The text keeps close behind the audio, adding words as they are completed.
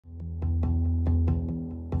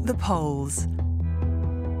The poles.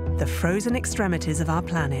 The frozen extremities of our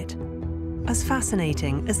planet. As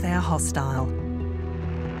fascinating as they are hostile.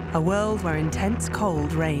 A world where intense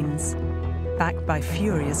cold reigns, backed by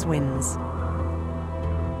furious winds.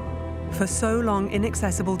 For so long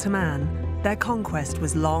inaccessible to man, their conquest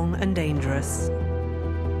was long and dangerous.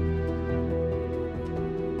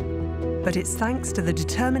 But it's thanks to the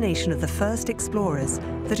determination of the first explorers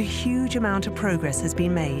that a huge amount of progress has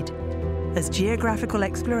been made, as geographical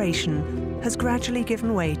exploration has gradually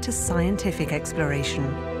given way to scientific exploration.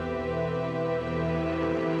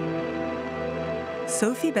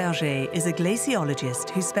 Sophie Berger is a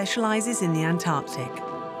glaciologist who specializes in the Antarctic.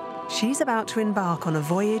 She's about to embark on a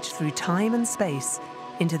voyage through time and space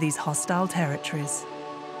into these hostile territories.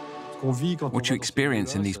 What you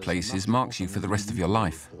experience in these places marks you for the rest of your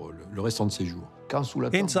life.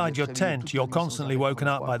 Inside your tent, you're constantly woken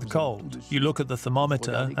up by the cold. You look at the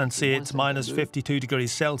thermometer and see it's minus 52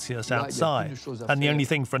 degrees Celsius outside, and the only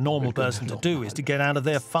thing for a normal person to do is to get out of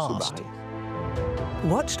there fast.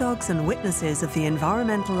 Watchdogs and witnesses of the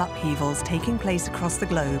environmental upheavals taking place across the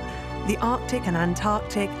globe, the Arctic and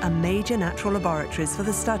Antarctic are major natural laboratories for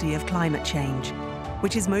the study of climate change,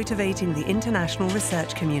 which is motivating the international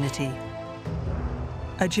research community.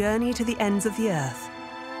 A journey to the ends of the Earth,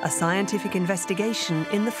 a scientific investigation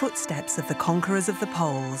in the footsteps of the conquerors of the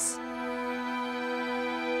poles.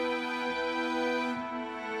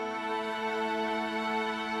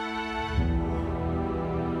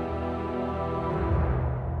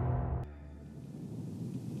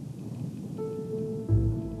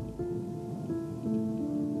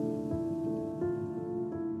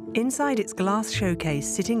 Inside its glass showcase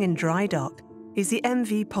sitting in dry dock is the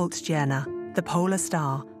MV Poltstjärna, the Polar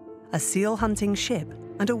Star, a seal-hunting ship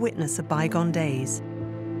and a witness of bygone days.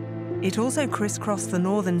 It also crisscrossed the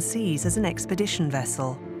northern seas as an expedition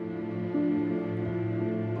vessel.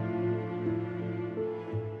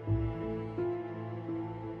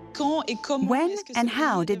 When and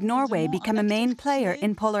how did Norway become a main player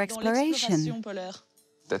in polar exploration?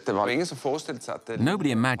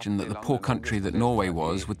 Nobody imagined that the poor country that Norway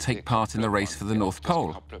was would take part in the race for the North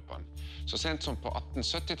Pole.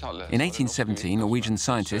 In 1817, Norwegian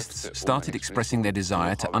scientists started expressing their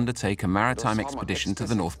desire to undertake a maritime expedition to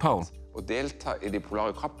the North Pole. But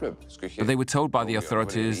they were told by the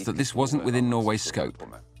authorities that this wasn't within Norway's scope.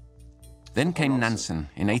 Then came Nansen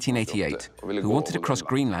in 1888, who wanted to cross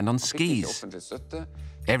Greenland on skis.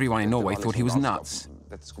 Everyone in Norway thought he was nuts.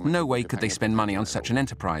 No way could they spend money on such an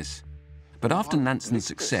enterprise. But after Nansen's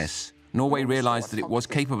success, Norway realized that it was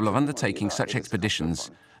capable of undertaking such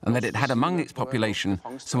expeditions and that it had among its population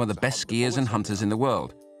some of the best skiers and hunters in the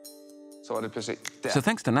world. So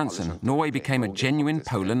thanks to Nansen, Norway became a genuine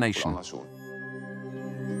polar nation.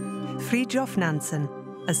 Fridtjof Nansen,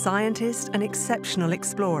 a scientist and exceptional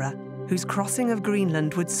explorer, whose crossing of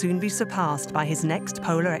Greenland would soon be surpassed by his next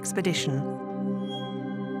polar expedition.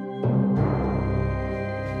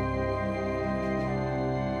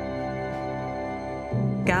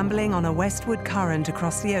 Gambling on a westward current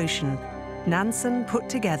across the ocean, Nansen put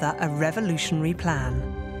together a revolutionary plan.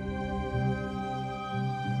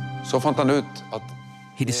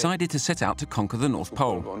 He decided to set out to conquer the North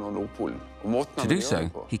Pole. To do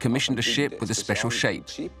so, he commissioned a ship with a special shape,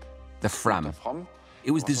 the Fram.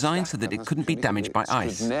 It was designed so that it couldn't be damaged by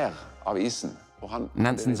ice.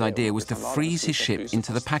 Nansen's idea was to freeze his ship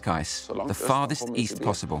into the pack ice, the farthest east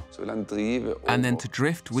possible, and then to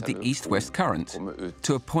drift with the east-west current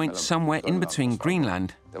to a point somewhere in between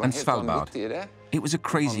Greenland and Svalbard. It was a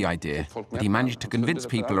crazy idea, but he managed to convince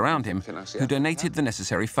people around him who donated the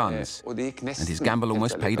necessary funds, and his gamble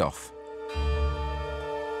almost paid off.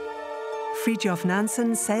 Fridtjof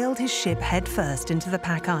Nansen sailed his ship headfirst into the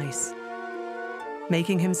pack ice,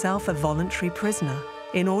 making himself a voluntary prisoner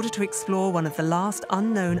in order to explore one of the last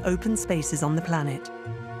unknown open spaces on the planet.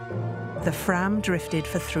 The Fram drifted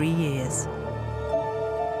for 3 years.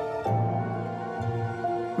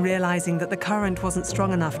 Realizing that the current wasn't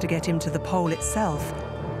strong enough to get him to the pole itself,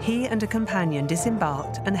 he and a companion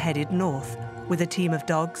disembarked and headed north with a team of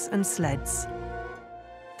dogs and sleds.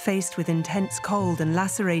 Faced with intense cold and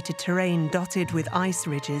lacerated terrain dotted with ice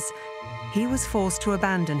ridges, he was forced to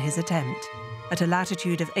abandon his attempt at a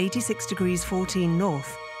latitude of 86 degrees 14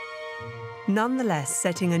 north, nonetheless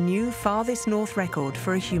setting a new farthest north record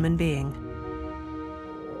for a human being.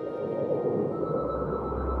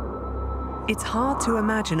 It's hard to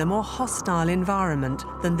imagine a more hostile environment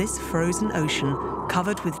than this frozen ocean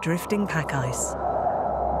covered with drifting pack ice.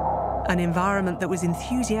 An environment that was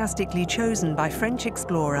enthusiastically chosen by French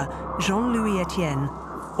explorer Jean-Louis Etienne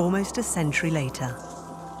almost a century later.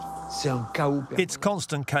 It's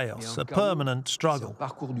constant chaos, a permanent struggle.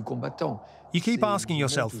 You keep asking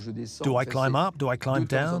yourself, do I climb up? Do I climb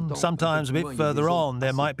down? Sometimes a bit further on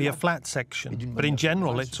there might be a flat section, but in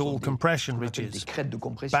general it's all compression ridges,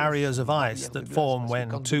 barriers of ice that form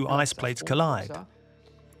when two ice plates collide.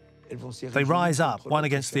 They rise up, one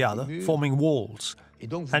against the other, forming walls.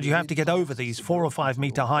 And you have to get over these 4 or 5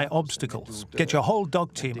 meter high obstacles, get your whole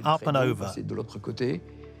dog team up and over.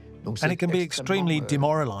 And it can be extremely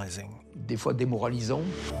demoralizing.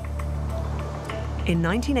 In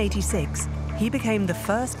 1986, he became the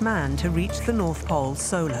first man to reach the North Pole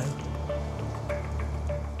solo.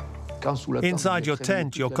 Inside your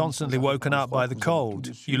tent, you're constantly woken up by the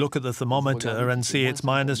cold. You look at the thermometer and see it's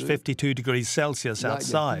minus 52 degrees Celsius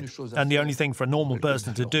outside. And the only thing for a normal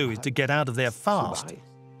person to do is to get out of there fast,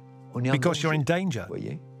 because you're in danger.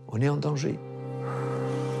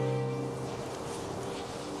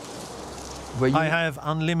 I have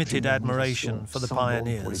unlimited admiration for the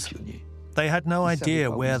pioneers. They had no idea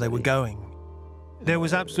where they were going. There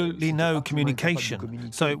was absolutely no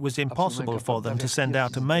communication, so it was impossible for them to send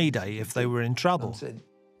out a mayday if they were in trouble.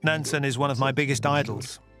 Nansen is one of my biggest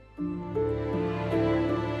idols.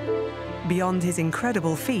 Beyond his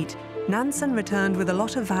incredible feat, Nansen returned with a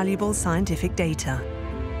lot of valuable scientific data.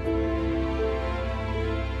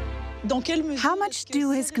 How much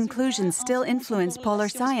do his conclusions still influence polar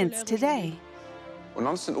science today?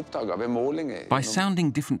 By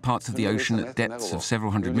sounding different parts of the ocean at depths of several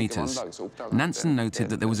hundred meters, Nansen noted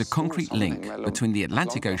that there was a concrete link between the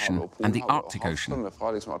Atlantic Ocean and the Arctic Ocean,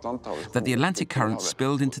 that the Atlantic current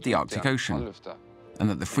spilled into the Arctic Ocean, and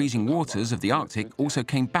that the freezing waters of the Arctic also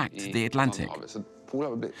came back to the Atlantic.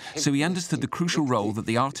 So he understood the crucial role that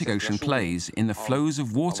the Arctic Ocean plays in the flows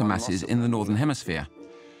of water masses in the Northern Hemisphere.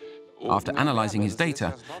 After analysing his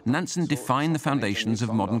data, Nansen defined the foundations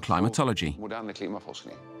of modern climatology.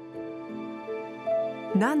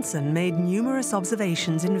 Nansen made numerous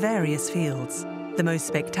observations in various fields. The most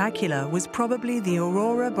spectacular was probably the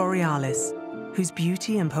aurora borealis, whose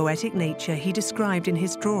beauty and poetic nature he described in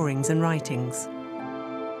his drawings and writings.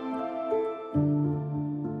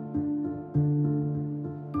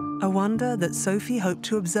 A wonder that Sophie hoped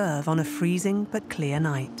to observe on a freezing but clear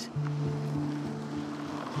night.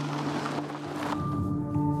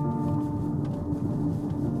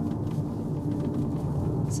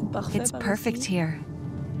 It's perfect here.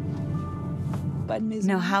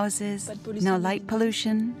 No houses, no light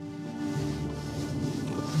pollution.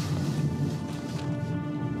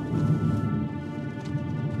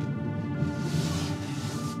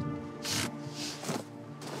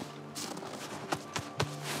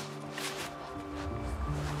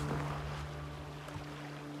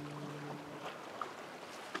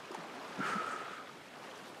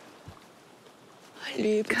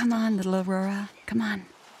 Come on, little Aurora, come on.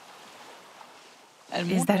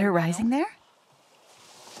 Is that her rising there?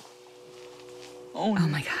 Oh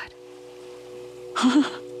my God.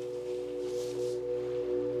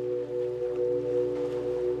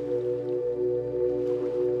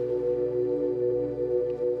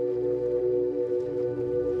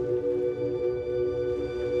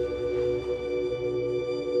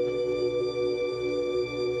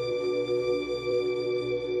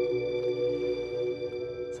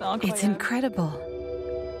 It's incredible.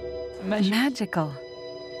 Magical.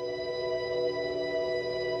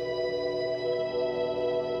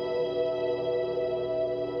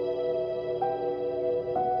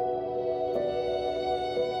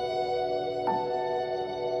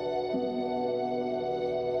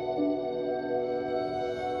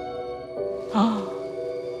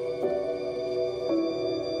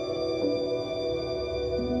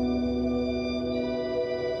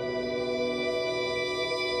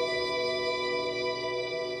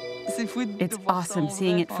 It's awesome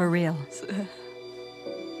seeing it for real.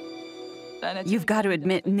 You've got to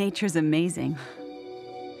admit, nature's amazing.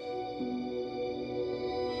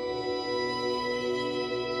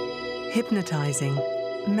 Hypnotizing,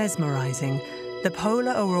 mesmerizing, the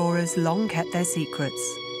polar auroras long kept their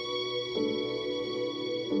secrets.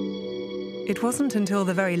 It wasn't until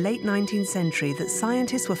the very late 19th century that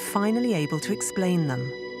scientists were finally able to explain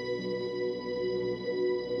them.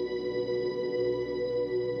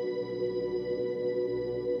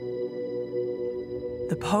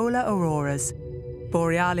 The polar auroras,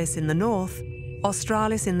 borealis in the north,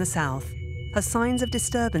 australis in the south, are signs of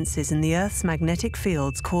disturbances in the Earth's magnetic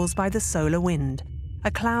fields caused by the solar wind,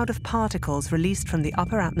 a cloud of particles released from the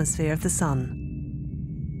upper atmosphere of the Sun.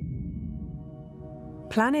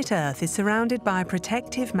 Planet Earth is surrounded by a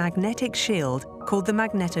protective magnetic shield called the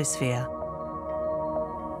magnetosphere.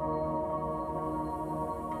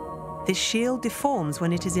 this shield deforms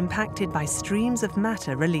when it is impacted by streams of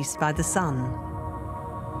matter released by the sun.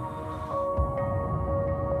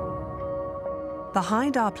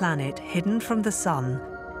 Behind our planet, hidden from the sun,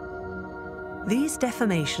 these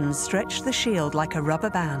deformations stretch the shield like a rubber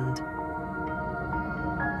band.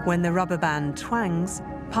 When the rubber band twangs,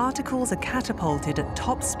 particles are catapulted at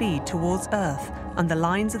top speed towards Earth and the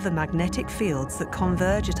lines of the magnetic fields that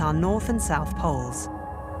converge at our north and south poles.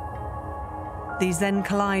 These then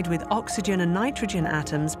collide with oxygen and nitrogen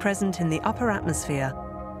atoms present in the upper atmosphere,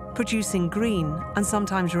 producing green and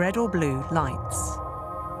sometimes red or blue lights.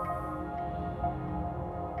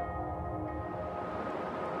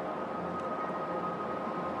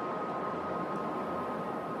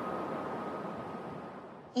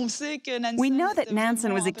 We know that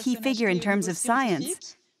Nansen was a key figure in terms of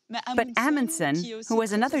science, but Amundsen, who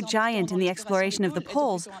was another giant in the exploration of the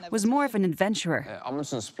poles, was more of an adventurer.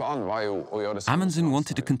 Amundsen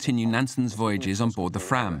wanted to continue Nansen's voyages on board the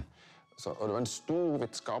Fram.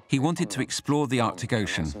 He wanted to explore the Arctic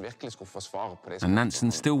Ocean, and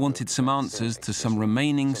Nansen still wanted some answers to some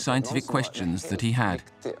remaining scientific questions that he had.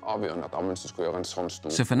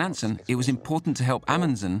 So for Nansen, it was important to help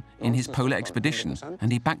Amundsen in his polar expedition,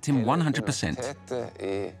 and he backed him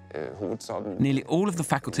 100%. Nearly all of the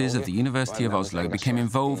faculties of the University of Oslo became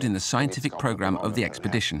involved in the scientific program of the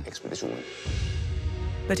expedition.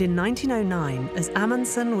 But in 1909, as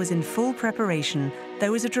Amundsen was in full preparation,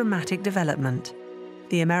 there was a dramatic development.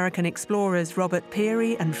 The American explorers Robert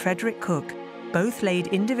Peary and Frederick Cook both laid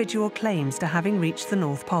individual claims to having reached the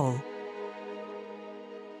North Pole.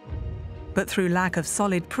 But through lack of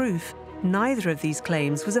solid proof, neither of these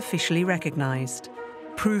claims was officially recognized.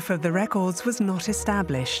 Proof of the records was not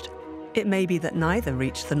established. It may be that neither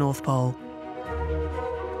reached the North Pole.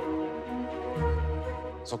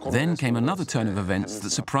 Then came another turn of events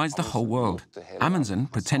that surprised the whole world. Amundsen,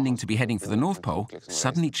 pretending to be heading for the North Pole,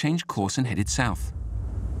 suddenly changed course and headed south.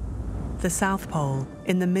 The South Pole,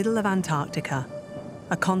 in the middle of Antarctica,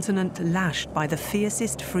 a continent lashed by the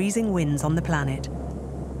fiercest freezing winds on the planet.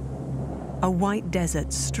 A white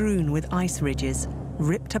desert strewn with ice ridges,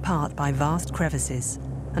 ripped apart by vast crevices,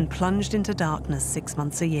 and plunged into darkness 6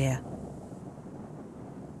 months a year.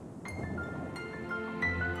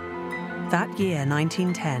 That year,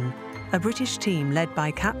 1910, a British team led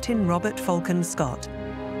by Captain Robert Falcon Scott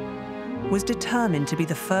was determined to be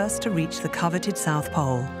the first to reach the coveted South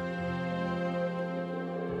Pole.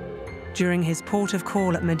 During his port of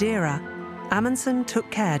call at Madeira, Amundsen took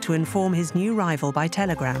care to inform his new rival by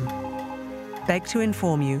telegram. Beg to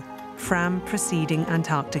inform you, Fram proceeding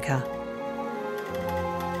Antarctica.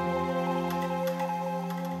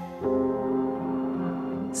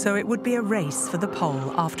 So it would be a race for the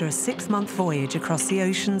pole after a 6-month voyage across the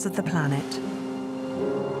oceans of the planet.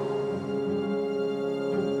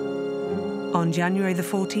 On January the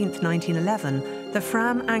 14th, 1911, the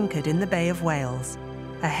Fram anchored in the Bay of Whales,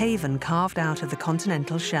 a haven carved out of the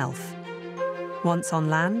continental shelf. Once on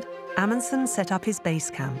land, Amundsen set up his base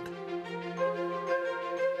camp.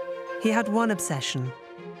 He had one obsession: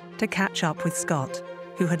 to catch up with Scott,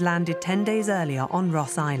 who had landed 10 days earlier on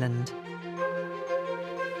Ross Island.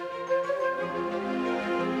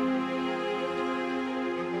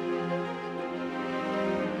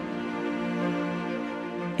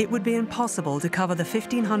 It would be impossible to cover the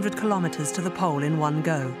 1,500 kilometers to the pole in one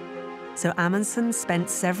go, so Amundsen spent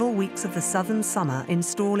several weeks of the southern summer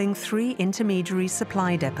installing 3 intermediary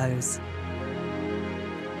supply depots.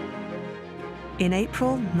 In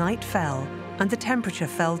April, night fell, and the temperature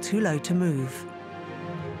fell too low to move.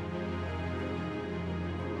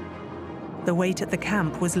 The wait at the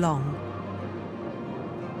camp was long.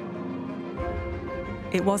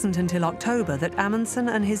 It wasn't until October that Amundsen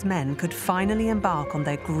and his men could finally embark on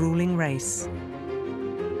their grueling race.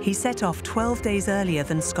 He set off 12 days earlier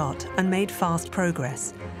than Scott and made fast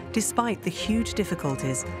progress, despite the huge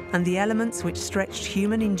difficulties and the elements which stretched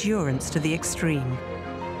human endurance to the extreme.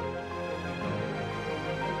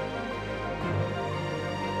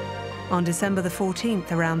 On December the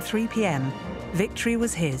 14th, around 3 p.m., victory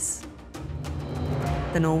was his.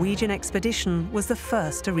 The Norwegian expedition was the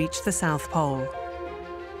first to reach the South Pole.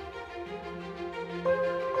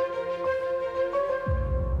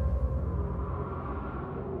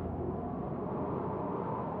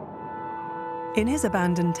 In his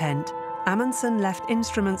abandoned tent, Amundsen left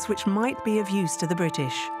instruments which might be of use to the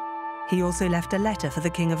British. He also left a letter for the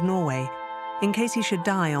King of Norway, in case he should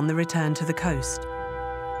die on the return to the coast.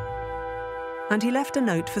 And he left a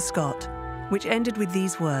note for Scott, which ended with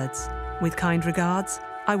these words: "With kind regards,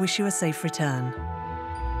 I wish you a safe return."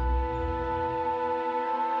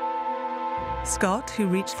 Scott, who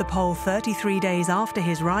reached the pole 33 days after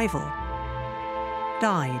his rival,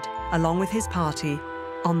 died, along with his party,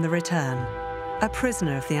 on the return, a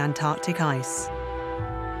prisoner of the Antarctic ice.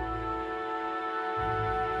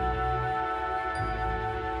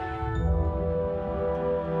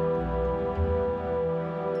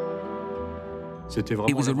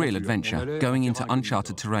 It was a real adventure, going into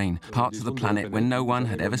uncharted terrain, parts of the planet where no one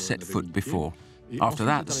had ever set foot before. After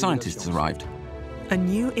that, the scientists arrived. A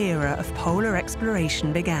new era of polar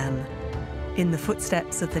exploration began. In the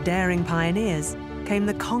footsteps of the daring pioneers came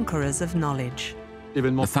the conquerors of knowledge.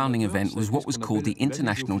 The founding event was what was called the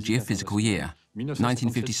International Geophysical Year,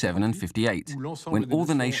 1957 and 58, when all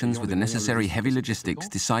the nations with the necessary heavy logistics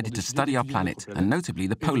decided to study our planet, and notably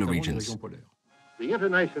the polar regions. The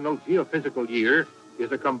International Geophysical Year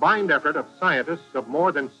is a combined effort of scientists of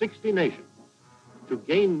more than 60 nations to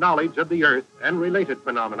gain knowledge of the Earth and related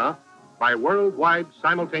phenomena by worldwide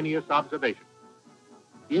simultaneous observation.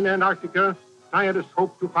 In Antarctica, scientists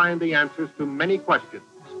hope to find the answers to many questions,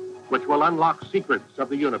 which will unlock secrets of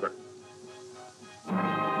the universe.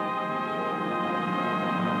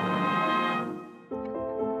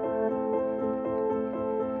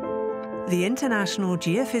 The International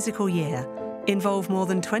Geophysical Year involved more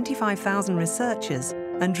than 25,000 researchers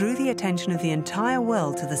and drew the attention of the entire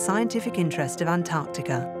world to the scientific interest of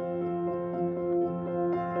Antarctica.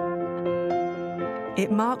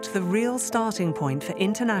 It marked the real starting point for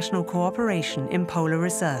international cooperation in polar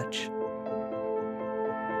research.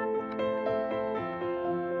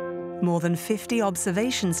 More than 50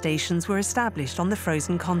 observation stations were established on the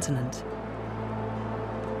frozen continent.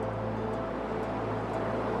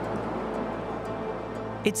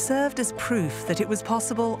 It served as proof that it was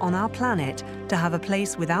possible on our planet to have a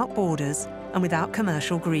place without borders and without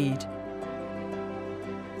commercial greed.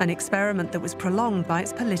 An experiment that was prolonged by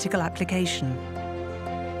its political application.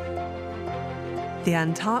 The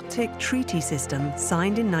Antarctic Treaty System,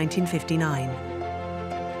 signed in 1959.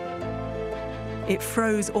 It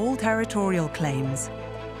froze all territorial claims,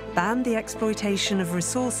 banned the exploitation of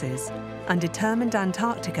resources, and determined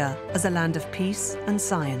Antarctica as a land of peace and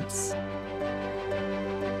science.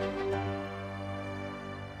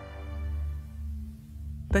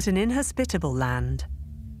 But an inhospitable land,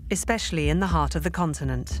 especially in the heart of the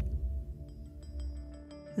continent.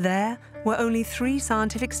 There were only 3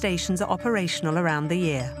 scientific stations operational around the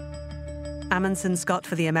year. Amundsen-Scott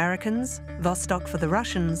for the Americans, Vostok for the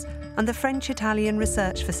Russians, and the French-Italian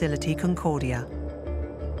research facility Concordia.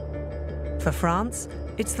 For France,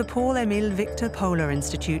 it's the Paul-Émile Victor Polar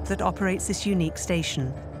Institute that operates this unique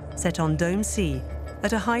station, set on Dome C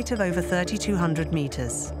at a height of over 3,200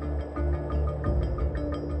 meters.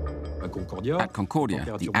 At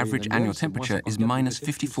Concordia, the average annual temperature is minus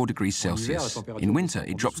 54 degrees Celsius. In winter,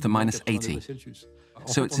 it drops to minus 80.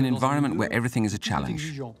 So it's an environment where everything is a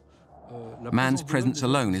challenge. Man's presence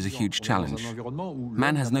alone is a huge challenge.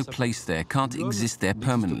 Man has no place there, can't exist there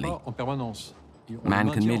permanently. Man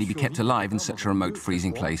can merely be kept alive in such a remote,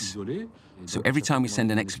 freezing place. So every time we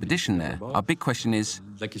send an expedition there, our big question is,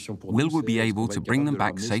 will we be able to bring them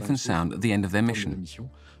back safe and sound at the end of their mission?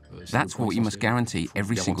 That's what you must guarantee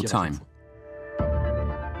every single time.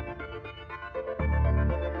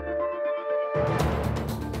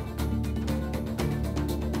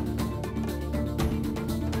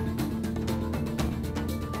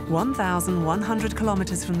 (1,100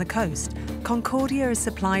 kilometers from the coast), Concordia is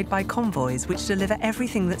supplied by convoys which deliver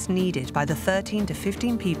everything that's needed by the 13 to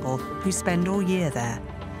 15 people who spend all year there,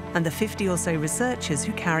 and the 50 or so researchers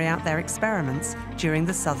who carry out their experiments during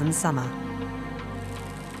the southern summer.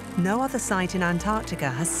 No other site in Antarctica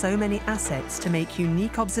has so many assets to make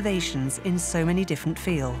unique observations in so many different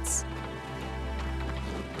fields.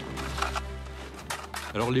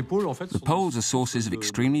 The poles are sources of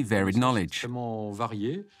extremely varied knowledge,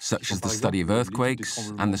 such as the study of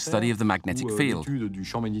earthquakes and the study of the magnetic field.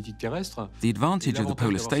 The advantage of the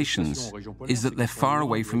polar stations is that they're far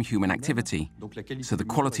away from human activity, so the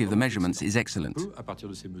quality of the measurements is excellent.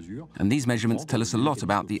 And these measurements tell us a lot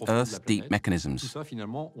about the Earth's deep mechanisms.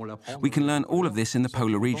 We can learn all of this in the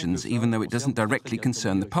polar regions, even though it doesn't directly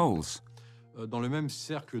concern the poles.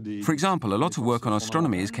 For example, a lot of work on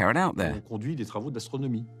astronomy is carried out there.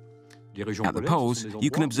 At the poles,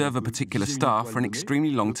 you can observe a particular star for an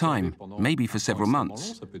extremely long time, maybe for several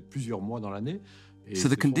months. So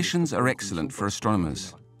the conditions are excellent for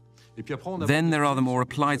astronomers. Then there are the more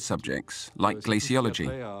applied subjects, like glaciology,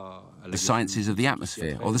 the sciences of the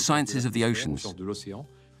atmosphere, or the sciences of the oceans.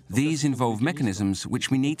 These involve mechanisms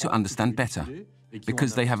which we need to understand better,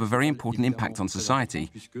 because they have a very important impact on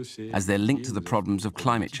society, as they're linked to the problems of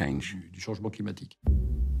climate change.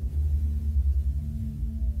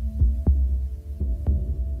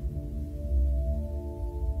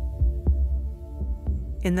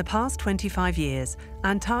 In the past 25 years,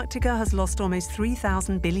 Antarctica has lost almost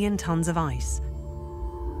 3,000 billion tons of ice.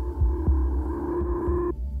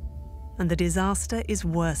 And the disaster is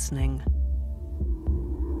worsening.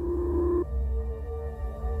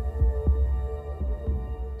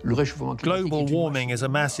 Global warming is a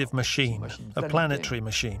massive machine, a planetary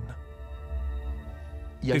machine.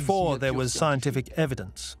 Before, there was scientific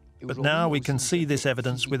evidence, but now we can see this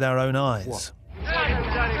evidence with our own eyes.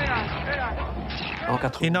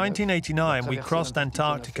 In 1989, we crossed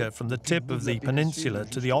Antarctica from the tip of the peninsula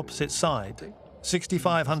to the opposite side,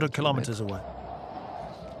 6,500 kilometers away.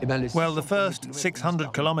 Well, the first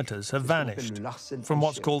 600 kilometers have vanished from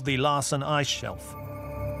what's called the Larsen ice shelf.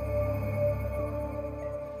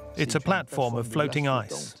 It's a platform of floating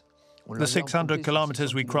ice. The 600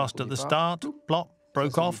 kilometers we crossed at the start, plop,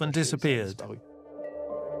 broke off and disappeared.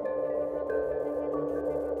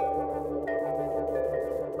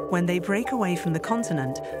 When they break away from the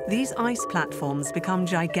continent, these ice platforms become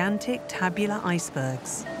gigantic tabular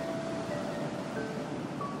icebergs.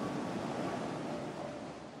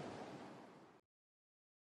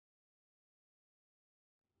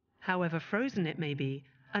 However frozen it may be,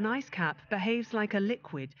 an ice cap behaves like a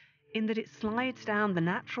liquid in that it slides down the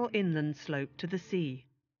natural inland slope to the sea.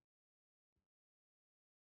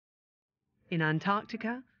 In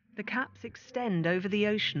Antarctica, the caps extend over the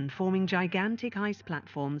ocean, forming gigantic ice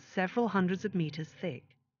platforms several hundreds of meters thick.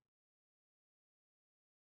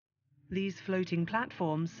 These floating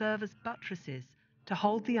platforms serve as buttresses to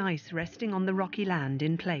hold the ice resting on the rocky land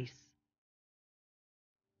in place.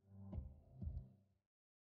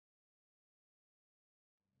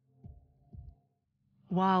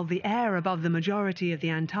 While the air above the majority of the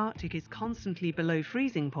Antarctic is constantly below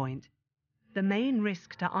freezing point, the main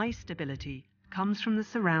risk to ice stability comes from the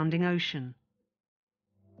surrounding ocean.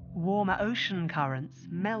 Warmer ocean currents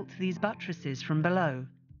melt these buttresses from below,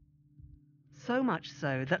 so much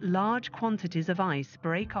so that large quantities of ice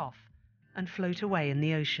break off and float away in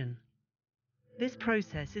the ocean. This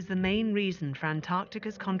process is the main reason for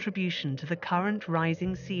Antarctica's contribution to the current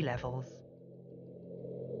rising sea levels.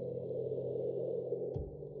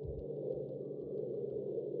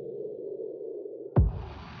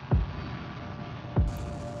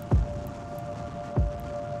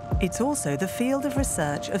 It's also the field of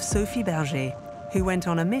research of Sophie Berger, who went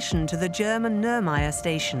on a mission to the German Neumayer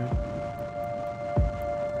station.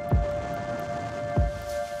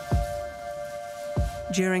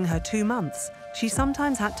 During her 2 months, she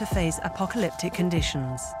sometimes had to face apocalyptic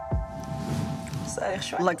conditions.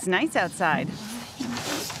 Looks nice outside.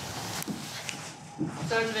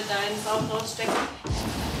 Sollen wir deinen Sauerkraut rausstecken?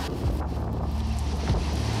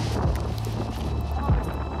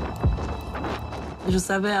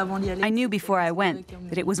 I knew before I went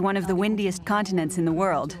that it was one of the windiest continents in the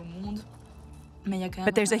world.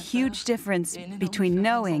 But there's a huge difference between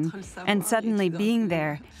knowing and suddenly being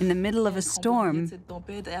there in the middle of a storm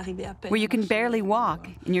where you can barely walk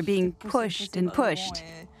and you're being pushed and pushed.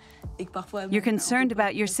 You're concerned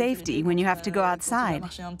about your safety when you have to go outside.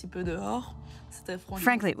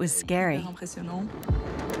 Frankly, it was scary.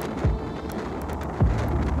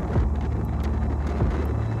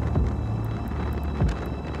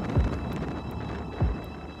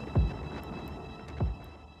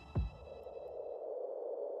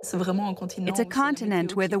 It's a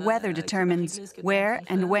continent where the weather determines where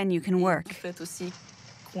and when you can work.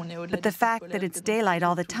 But the fact that it's daylight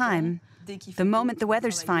all the time, the moment the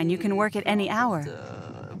weather's fine, you can work at any hour.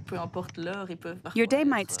 Your day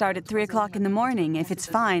might start at 3 o'clock in the morning if it's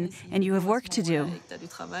fine and you have work to do.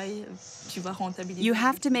 You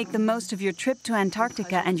have to make the most of your trip to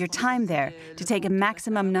Antarctica and your time there to take a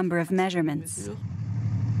maximum number of measurements.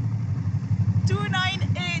 298!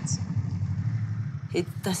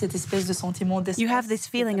 You have this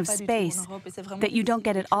feeling of space that you don't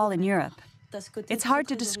get at all in Europe. It's hard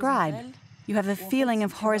to describe. You have a feeling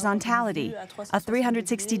of horizontality, a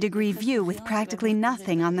 360-degree view with practically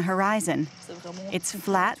nothing on the horizon. It's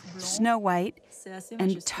flat, snow-white,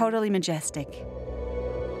 and totally majestic.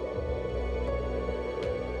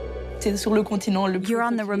 You're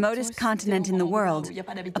on the remotest continent in the world,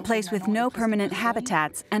 a place with no permanent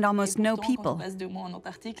habitats and almost no people.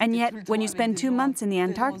 And yet, when you spend 2 months in the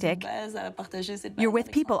Antarctic, you're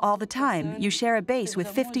with people all the time. You share a base with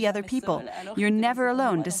 50 other people. You're never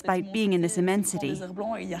alone despite being in this immensity.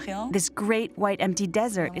 This great white empty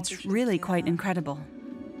desert, it's really quite incredible.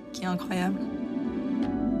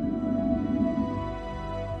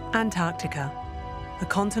 Antarctica, a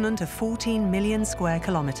continent of 14 million square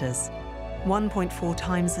kilometers, 1.4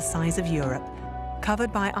 times the size of Europe,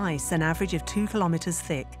 covered by ice an average of 2 kilometers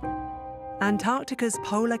thick. Antarctica's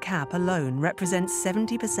polar cap alone represents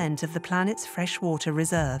 70% of the planet's freshwater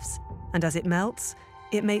reserves, and as it melts,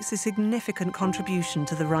 it makes a significant contribution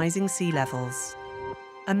to the rising sea levels.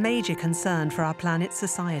 A major concern for our planet's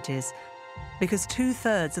societies, because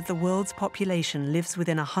 2/3 of the world's population lives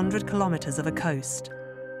within 100 kilometers of a coast.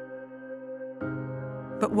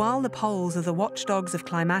 But while the poles are the watchdogs of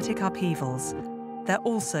climatic upheavals, they're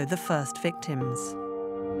also the first victims.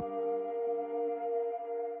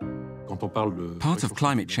 Part of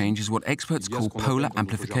climate change is what experts call polar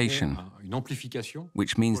amplification,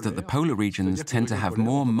 which means that the polar regions tend to have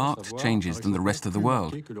more marked changes than the rest of the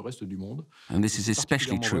world. And this is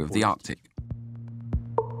especially true of the Arctic.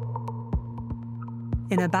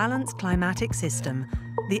 In a balanced climatic system,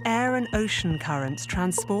 the air and ocean currents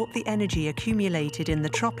transport the energy accumulated in the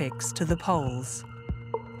tropics to the poles.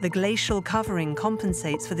 The glacial covering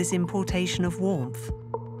compensates for this importation of warmth.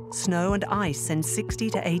 Snow and ice send 60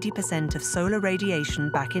 to 80% of solar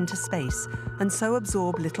radiation back into space and so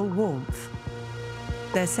absorb little warmth.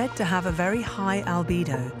 They're said to have a very high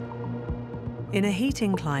albedo. In a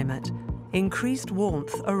heating climate, increased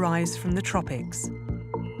warmth arrives from the tropics.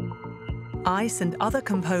 Ice and other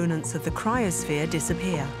components of the cryosphere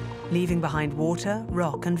disappear, leaving behind water,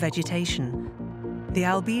 rock and vegetation, the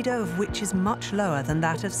albedo of which is much lower than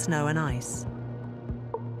that of snow and ice.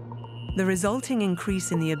 The resulting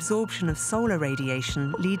increase in the absorption of solar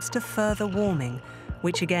radiation leads to further warming,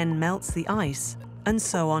 which again melts the ice, and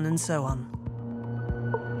so on and so on.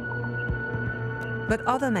 But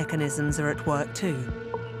other mechanisms are at work too.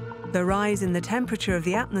 The rise in the temperature of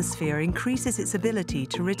the atmosphere increases its ability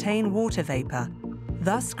to retain water vapor,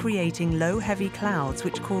 thus creating low heavy clouds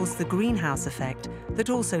which cause the greenhouse effect that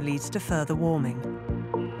also leads to further warming.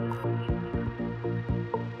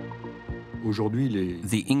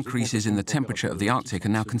 The increases in the temperature of the Arctic are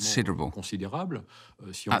now considerable.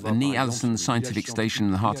 At the Ny-Ålesund scientific station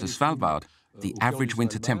in the heart of Svalbard, the average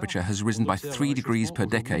winter temperature has risen by 3 degrees per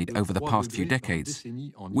decade over the past few decades,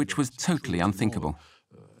 which was totally unthinkable.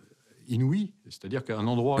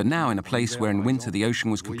 But now, in a place where in winter the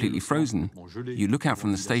ocean was completely frozen, you look out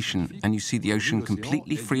from the station and you see the ocean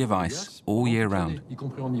completely free of ice all year round.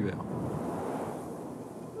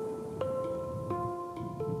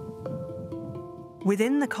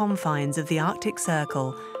 Within the confines of the Arctic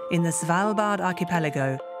Circle, in the Svalbard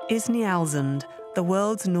archipelago, is Ny-Ålesund, the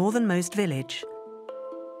world's northernmost village.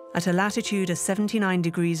 At a latitude of 79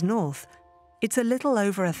 degrees north, it's a little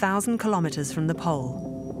over 1,000 kilometers from the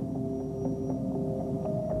pole.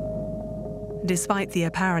 Despite the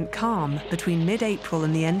apparent calm between mid-April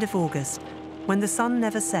and the end of August, when the sun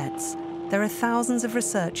never sets, there are thousands of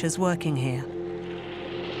researchers working here.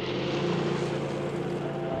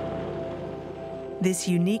 This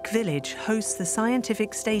unique village hosts the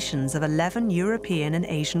scientific stations of 11 European and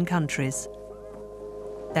Asian countries.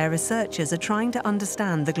 Their researchers are trying to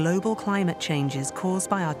understand the global climate changes caused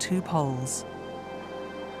by our 2 poles.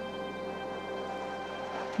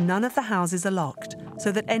 None of the houses are locked,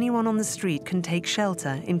 so that anyone on the street can take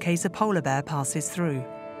shelter in case a polar bear passes through.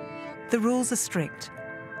 The rules are strict: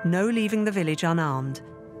 no leaving the village unarmed.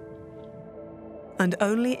 And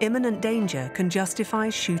only imminent danger can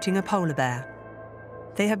justify shooting a polar bear.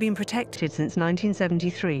 They have been protected since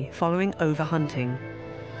 1973 following overhunting.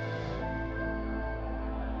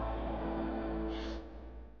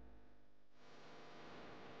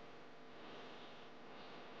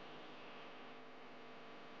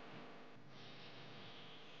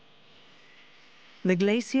 The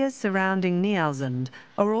glaciers surrounding Ny-Ålesund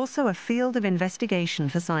are also a field of investigation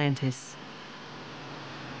for scientists.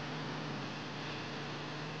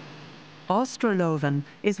 Ostroloven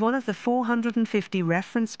is one of the 450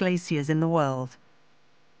 reference glaciers in the world.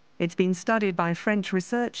 It's been studied by French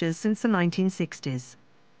researchers since the 1960s.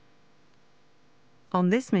 On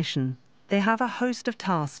this mission, they have a host of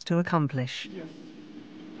tasks to accomplish.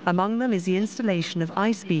 Among them is the installation of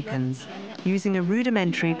ice beacons, using a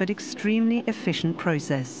rudimentary but extremely efficient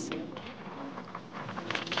process.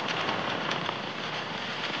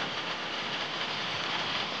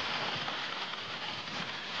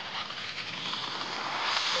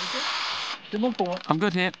 I'm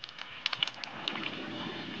good here.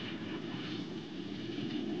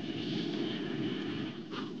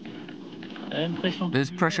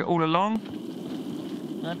 There's pressure all along.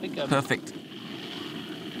 Perfect.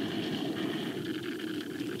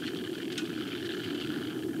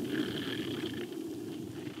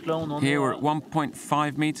 Here we're at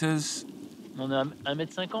 1.5 meters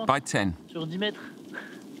by 10.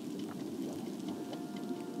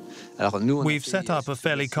 We've set up a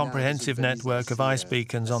fairly comprehensive network of ice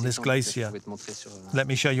beacons on this glacier. Let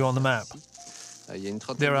me show you on the map.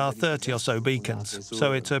 There are 30 or so beacons,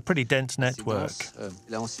 so it's a pretty dense network.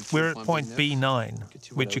 We're at point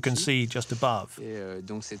B9, which you can see just above.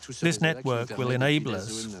 This network will enable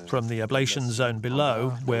us, from the ablation zone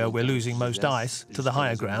below, where we're losing most ice, to the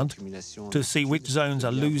higher ground, to see which zones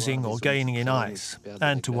are losing or gaining in ice,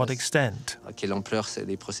 and to what extent.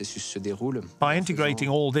 By integrating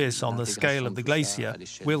all this on the scale of the glacier,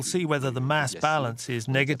 we'll see whether the mass balance is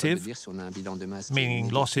negative, meaning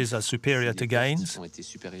losses are superior to gains,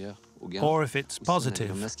 or if it's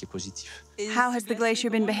positive. How has the glacier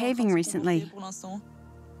been behaving recently?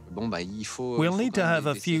 We'll need to have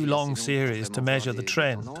a few long series to measure the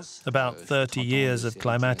trend, about 30 years of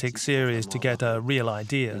climatic series to get a real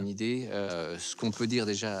idea.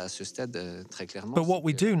 But what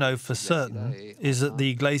we do know for certain is that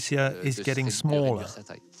the glacier is getting smaller,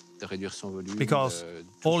 because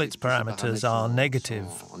all its parameters are negative.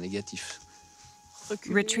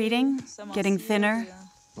 Retreating? Getting thinner?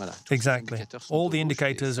 Exactly. All the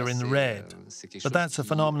indicators are in the red. But that's a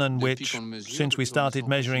phenomenon which, since we started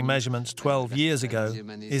measuring measurements 12 years ago,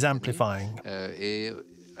 is amplifying.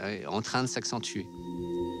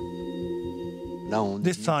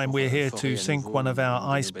 This time we're here to sink one of our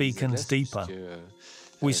ice beacons deeper.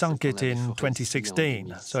 We sunk it in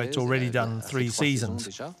 2016, so it's already done 3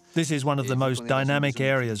 seasons. This is one of the most dynamic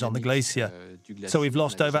areas on the glacier, so we've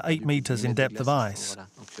lost over 8 meters in depth of ice.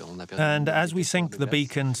 And as we sink the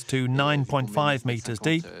beacons to 9.5 meters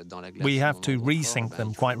deep, we have to resink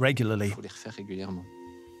them quite regularly.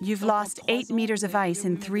 You've lost 8 meters of ice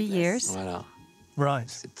in 3 years?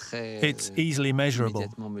 Right. It's easily measurable,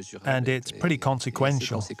 and it's pretty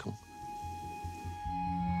consequential.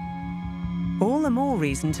 All the more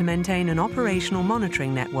reason to maintain an operational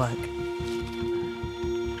monitoring network.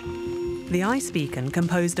 The ice beacon,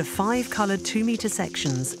 composed of 5 coloured 2-metre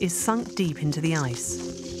sections, is sunk deep into the ice.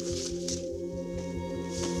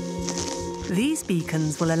 These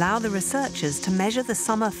beacons will allow the researchers to measure the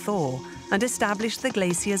summer thaw and establish the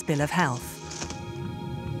glacier's bill of health.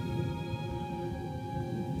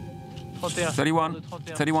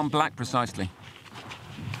 31 black precisely.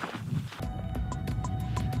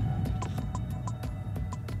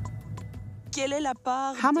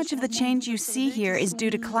 How much of the change you see here is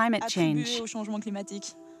due to climate change?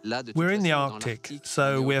 We're in the Arctic,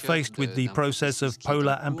 so we're faced with the process of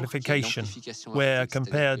polar amplification, where,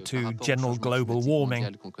 compared to general global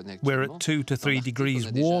warming, we're at 2 to 3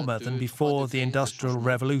 degrees warmer than before the Industrial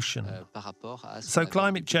Revolution. So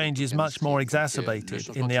climate change is much more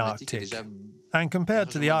exacerbated in the Arctic. And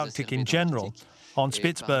compared to the Arctic in general, on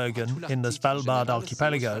Spitsbergen, in the Svalbard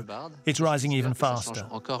archipelago, it's rising even faster.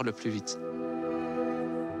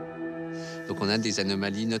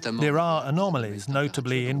 There are anomalies,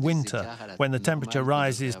 notably in winter, when the temperature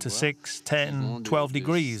rises to 6, 10, 12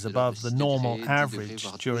 degrees above the normal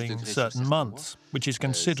average during certain months, which is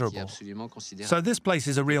considerable. So this place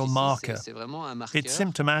is a real marker. It's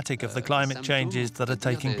symptomatic of the climate changes that are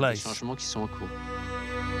taking place.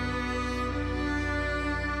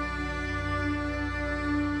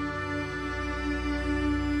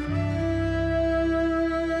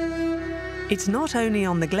 It's not only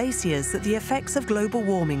on the glaciers that the effects of global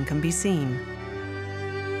warming can be seen.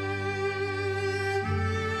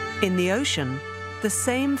 In the ocean, the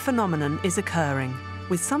same phenomenon is occurring,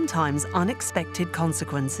 with sometimes unexpected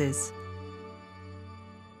consequences.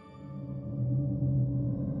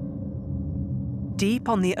 Deep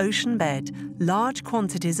on the ocean bed, large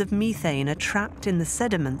quantities of methane are trapped in the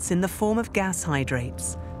sediments in the form of gas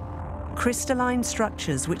hydrates, crystalline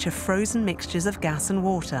structures which are frozen mixtures of gas and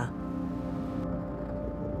water.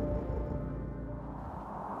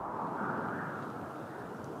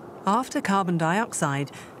 After carbon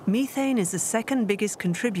dioxide, methane is the second biggest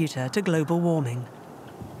contributor to global warming.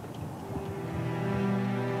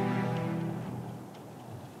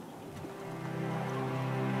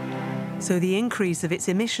 So the increase of its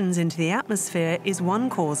emissions into the atmosphere is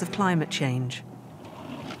one cause of climate change.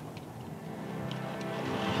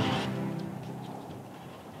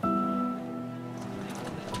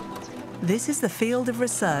 This is the field of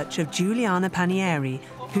research of Giuliana Panieri,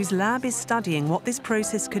 whose lab is studying what this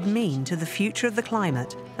process could mean to the future of the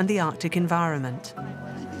climate and the Arctic environment.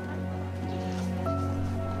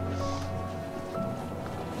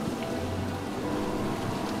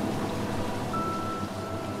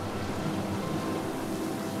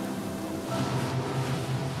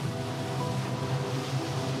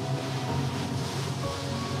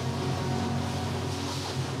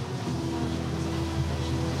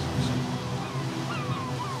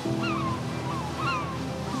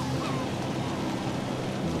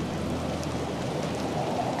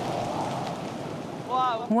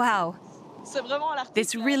 Wow,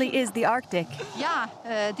 This really is the Arctic. Yeah,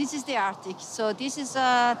 this is the Arctic. So this is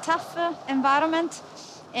a tough environment,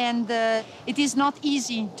 and it is not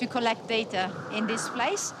easy to collect data in this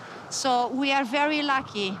place. So we are very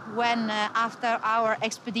lucky when, after our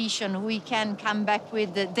expedition, we can come back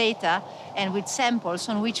with the data and with samples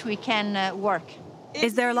on which we can work.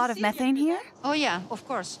 Is there a lot of methane here? Oh, yeah, of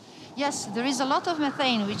course. Yes, there is a lot of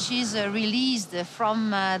methane which is released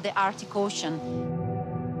from the Arctic Ocean.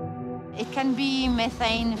 It can be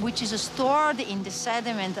methane which is stored in the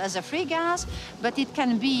sediment as a free gas, but it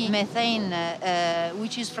can be methane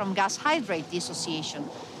which is from gas hydrate dissociation.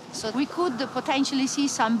 So we could potentially see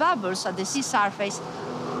some bubbles at the sea surface.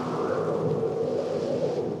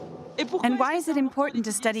 And why is it important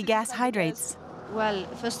to study gas hydrates? Well,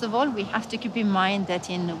 first of all, we have to keep in mind that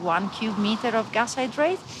in 1 cubic meter of gas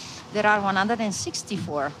hydrate, there are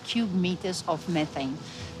 164 cubic meters of methane.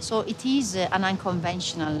 So it is an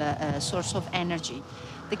unconventional source of energy.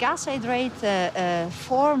 The gas hydrate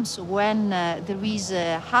forms when there is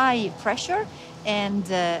high pressure and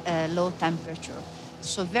low temperature.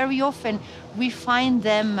 So very often we find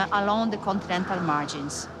them along the continental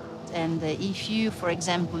margins. And if you, for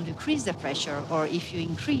example, decrease the pressure or if you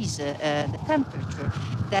increase the temperature,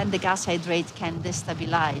 then the gas hydrate can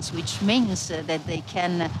destabilize, which means that they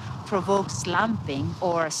can provoke slumping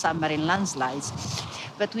or submarine landslides.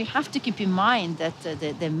 But we have to keep in mind that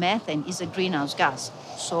the methane is a greenhouse gas.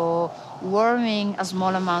 So warming a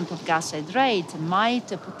small amount of gas hydrate might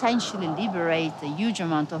potentially liberate a huge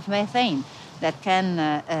amount of methane that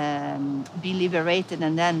can be liberated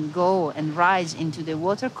and then go and rise into the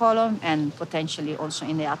water column and potentially also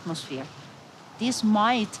in the atmosphere. This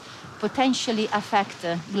might potentially affect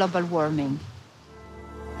global warming.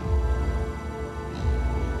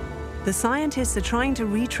 The scientists are trying to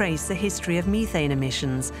retrace the history of methane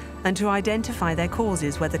emissions and to identify their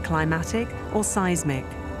causes, whether climatic or seismic.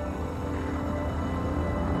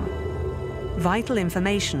 Vital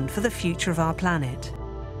information for the future of our planet.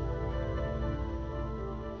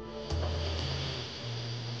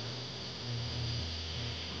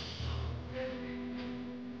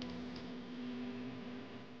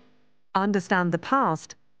 Understand the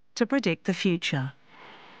past to predict the future.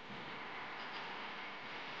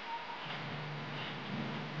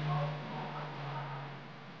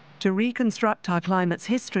 To reconstruct our climate's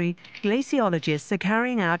history, glaciologists are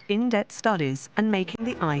carrying out in-depth studies and making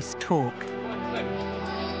the ice talk.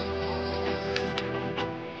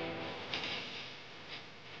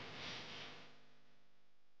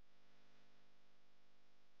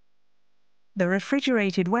 The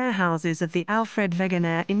refrigerated warehouses of the Alfred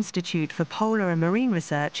Wegener Institute for Polar and Marine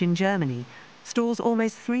Research in Germany stores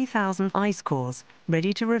almost 3,000 ice cores,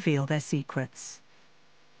 ready to reveal their secrets.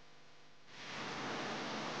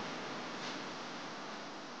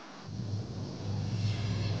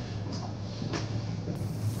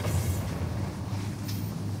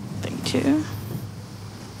 Thank you.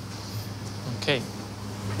 Okay.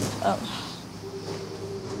 Oh.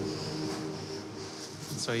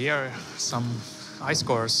 So here are some ice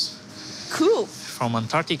cores. Cool. From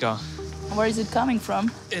Antarctica. Where is it coming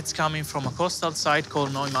from? It's coming from a coastal site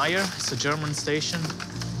called Neumayer. It's a German station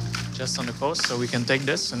just on the coast. So we can take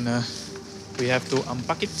this and we have to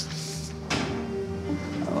unpack it.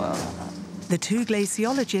 The two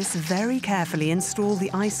glaciologists very carefully install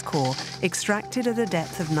the ice core extracted at a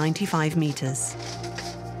depth of 95 meters.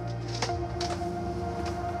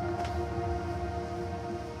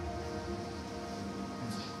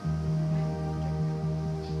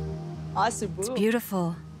 It's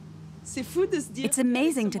beautiful. It's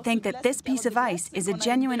amazing to think that this piece of ice is a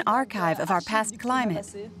genuine archive of our past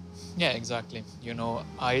climate. Yeah, exactly. You know,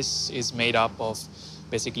 ice is made up of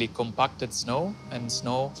basically compacted snow, and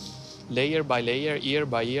snow layer by layer, year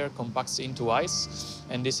by year, compacts into ice.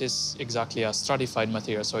 And this is exactly a stratified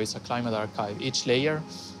material, so it's a climate archive. Each layer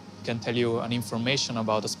can tell you an information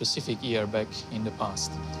about a specific year back in the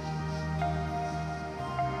past.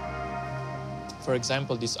 For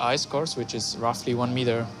example, this ice course, which is roughly 1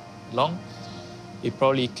 meter long, it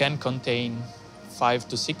probably can contain 5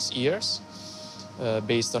 to 6 years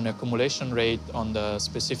based on the accumulation rate on the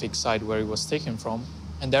specific site where it was taken from.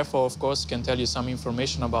 And therefore, of course, can tell you some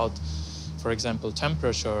information about, for example,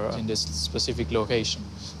 temperature in this specific location.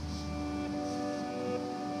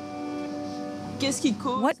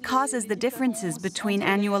 What causes the differences between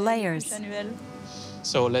annual layers?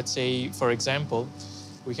 So let's say, for example,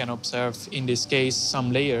 we can observe in this case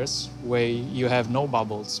some layers where you have no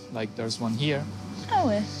bubbles, like there's one here. Ah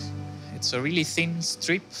ouais. It's a really thin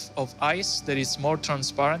strip of ice that is more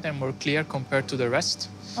transparent and more clear compared to the rest.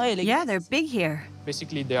 Yeah, they're big here.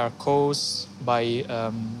 Basically, they are caused by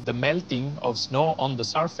the melting of snow on the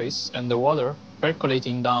surface and the water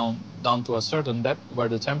percolating down to a certain depth where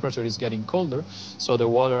the temperature is getting colder, so the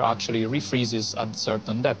water actually refreezes at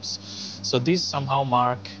certain depths. So this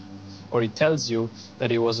somehow it tells you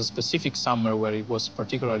that it was a specific summer where it was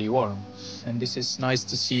particularly warm. And this is nice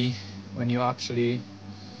to see when you actually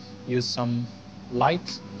use some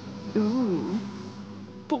light. Ooh.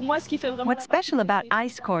 What's special about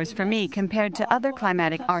ice cores for me compared to other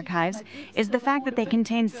climatic archives is the fact that they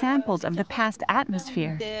contain samples of the past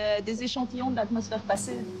atmosphere.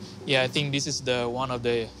 Yeah, I think this is one of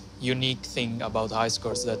the unique thing about ice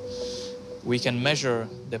cores, that we can measure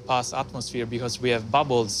the past atmosphere because we have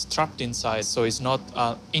bubbles trapped inside. So it's not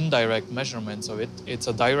an indirect measurement of it, it's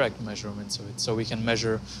a direct measurement of it. So we can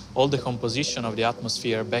measure all the composition of the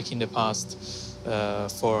atmosphere back in the past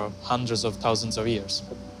for hundreds of thousands of years.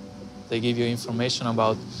 They give you information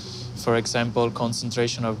about, for example,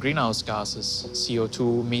 concentration of greenhouse gases,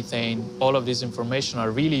 CO2, methane. All of this information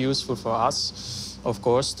are really useful for us, of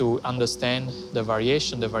course, to understand the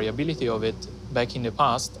variability of it back in the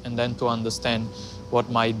past, and then to understand what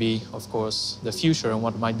might be, of course, the future and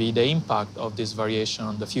what might be the impact of this variation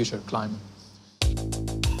on the future climate.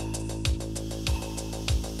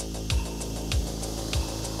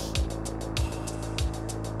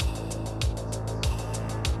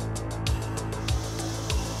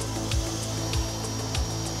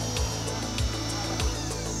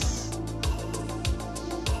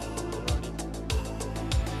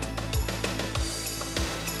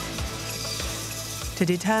 To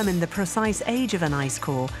determine the precise age of an ice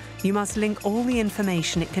core, you must link all the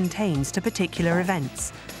information it contains to particular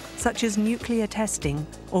events, such as nuclear testing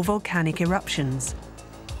or volcanic eruptions,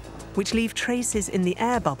 which leave traces in the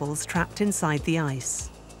air bubbles trapped inside the ice.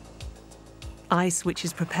 Ice which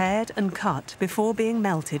is prepared and cut before being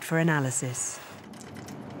melted for analysis.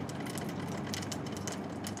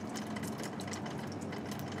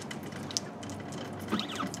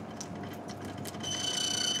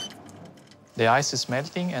 The ice is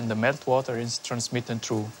melting and the meltwater is transmitted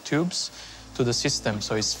through tubes to the system,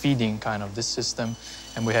 so it's feeding kind of this system,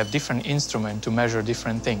 and we have different instruments to measure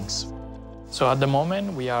different things. So at the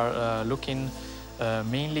moment we are looking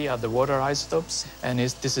mainly at the water isotopes, and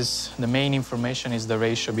the main information is the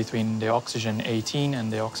ratio between the oxygen 18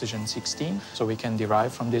 and the oxygen 16. So we can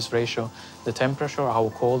derive from this ratio the temperature,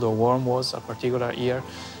 how cold or warm was a particular year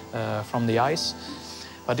from the ice.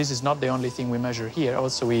 But this is not the only thing we measure here.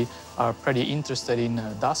 Also, we are pretty interested in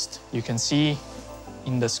dust. You can see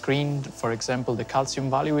in the screen, for example, the calcium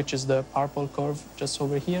value, which is the purple curve just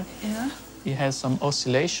over here. Yeah. It has some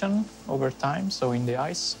oscillation over time, so in the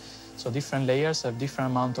ice. So different layers have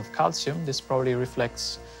different amount of calcium. This probably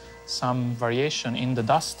reflects some variation in the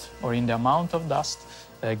dust or in the amount of dust.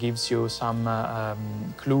 Gives you some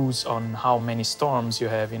clues on how many storms you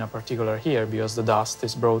have in a particular year, because the dust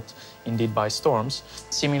is brought indeed by storms.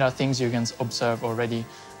 Similar things you can observe already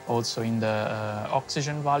also in the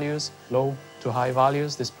oxygen values, low to high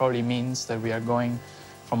values. This probably means that we are going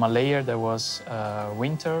from a layer that was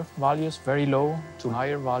winter values, very low, to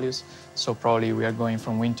higher values. So probably we are going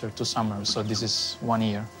from winter to summer. So this is 1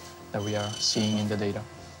 year that we are seeing in the data.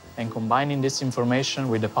 And combining this information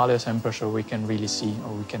with the paleotemperature, we can really see,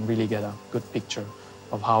 or we can really get a good picture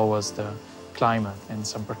of how was the climate in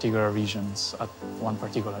some particular regions at one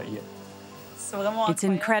particular year. It's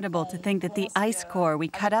incredible to think that the ice core we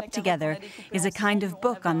cut up together is a kind of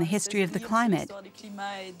book on the history of the climate,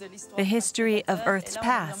 the history of Earth's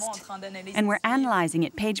past, and we're analyzing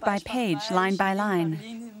it page by page, line by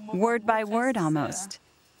line, word by word almost.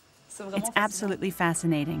 It's absolutely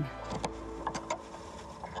fascinating.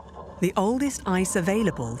 The oldest ice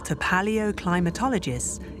available to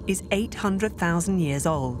paleoclimatologists is 800,000 years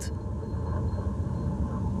old.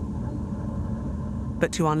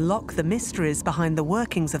 But to unlock the mysteries behind the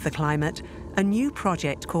workings of the climate, a new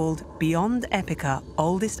project called Beyond Epoca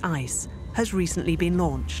Oldest Ice has recently been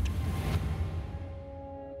launched.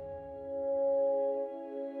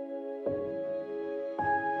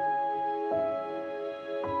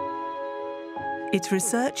 Its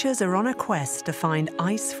researchers are on a quest to find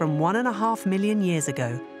ice from 1.5 million years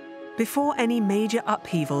ago, before any major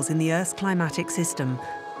upheavals in the Earth's climatic system,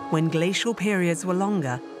 when glacial periods were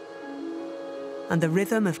longer, and the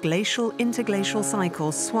rhythm of glacial-interglacial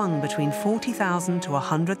cycles swung between 40,000 to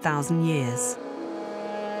 100,000 years.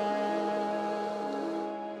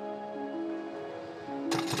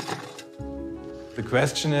 The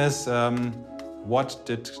question is, what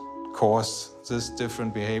did cause this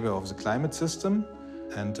different behavior of the climate system,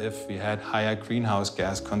 and if we had higher greenhouse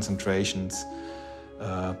gas concentrations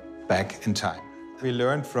back in time. We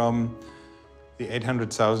learned from the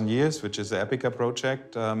 800,000 years, which is the EPICA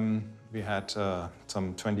project we had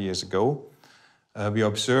some 20 years ago. We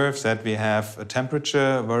observe that we have a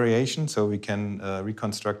temperature variation, so we can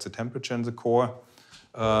reconstruct the temperature in the core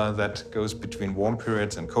that goes between warm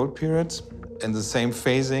periods and cold periods. In the same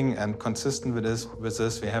phasing and consistent with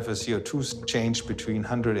this, we have a CO2 change between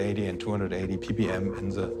 180 and 280 ppm in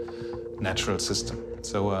the natural system.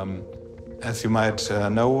 So as you might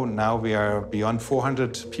know, now we are beyond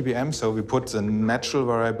 400 ppm, so we put the natural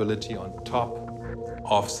variability on top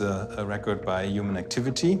of the record by human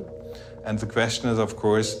activity. And the question is, of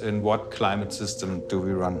course, in what climate system do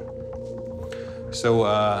we run? So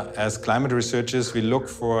as climate researchers, we look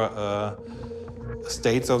for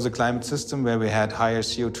states of the climate system where we had higher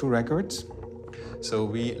CO2 records. So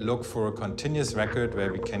we look for a continuous record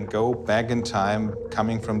where we can go back in time,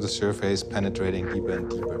 coming from the surface, penetrating deeper and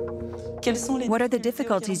deeper. What are the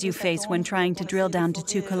difficulties you face when trying to drill down to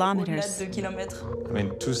 2 kilometers? I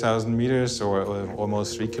mean, 2,000 meters or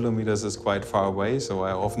almost 3 kilometers is quite far away, so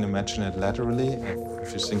I often imagine it laterally.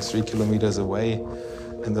 If you think 3 kilometers away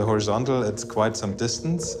in the horizontal, it's quite some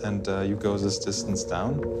distance, and you go this distance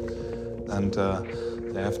down. And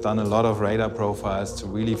they have done a lot of radar profiles to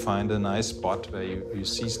really find a nice spot where you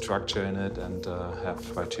see structure in it and have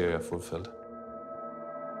criteria fulfilled.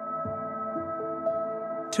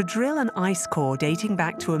 To drill an ice core dating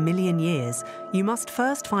back to 1 million years, you must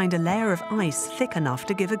first find a layer of ice thick enough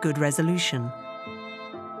to give a good resolution.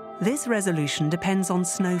 This resolution depends on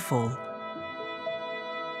snowfall.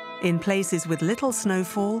 In places with little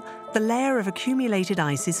snowfall, the layer of accumulated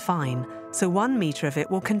ice is fine, so 1 meter of it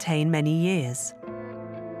will contain many years.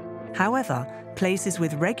 However, places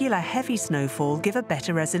with regular heavy snowfall give a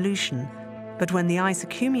better resolution, but when the ice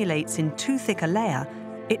accumulates in too thick a layer,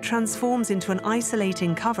 it transforms into an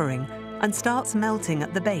isolating covering and starts melting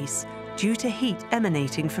at the base due to heat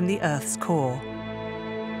emanating from the Earth's core.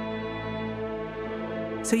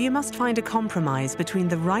 So you must find a compromise between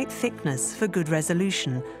the right thickness for good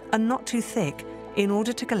resolution and not too thick in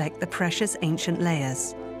order to collect the precious ancient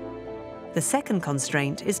layers. The second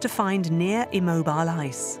constraint is to find near immobile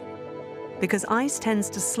ice. Because ice tends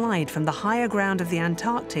to slide from the higher ground of the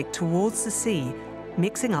Antarctic towards the sea,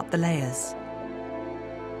 mixing up the layers.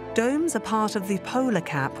 Domes are part of the polar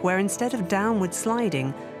cap where instead of downward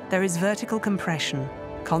sliding, there is vertical compression.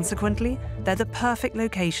 Consequently, they're the perfect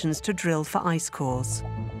locations to drill for ice cores.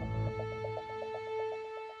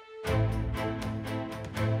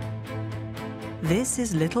 This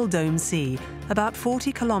is Little Dome C, about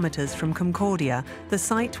 40 kilometers from Concordia, the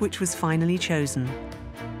site which was finally chosen.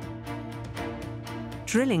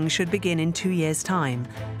 Drilling should begin in 2 years' time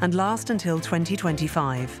and last until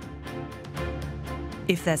 2025.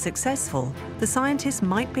 If they're successful, the scientists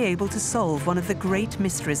might be able to solve one of the great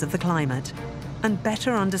mysteries of the climate and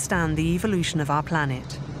better understand the evolution of our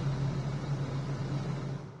planet.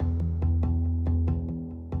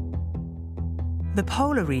 The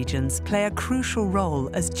polar regions play a crucial role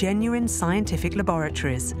as genuine scientific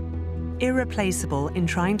laboratories, irreplaceable in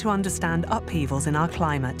trying to understand upheavals in our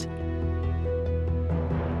climate.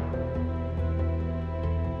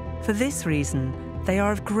 For this reason, they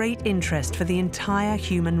are of great interest for the entire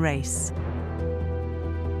human race.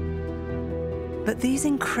 But these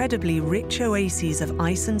incredibly rich oases of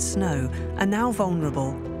ice and snow are now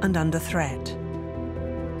vulnerable and under threat.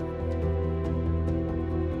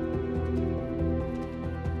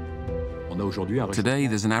 Today,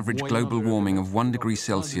 there's an average global warming of 1 degree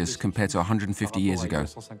Celsius compared to 150 years ago.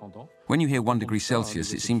 When you hear 1 degree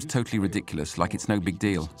Celsius, it seems totally ridiculous, like it's no big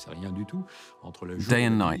deal. Day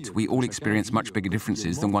and night, we all experience much bigger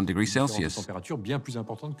differences than 1 degree Celsius.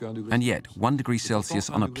 And yet, 1 degree Celsius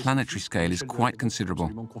on a planetary scale is quite considerable.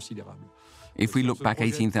 If we look back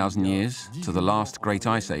 18,000 years to the last great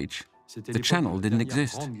ice age, the Channel didn't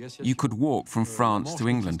exist. You could walk from France to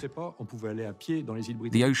England.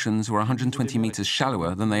 The oceans were 120 meters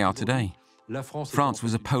shallower than they are today. France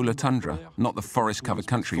was a polar tundra, not the forest-covered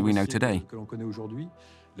country we know today.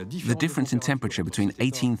 The difference in temperature between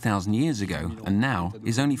 18,000 years ago and now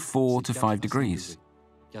is only 4 to 5 degrees.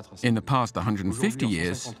 In the past 150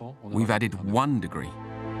 years, we've added 1 degree.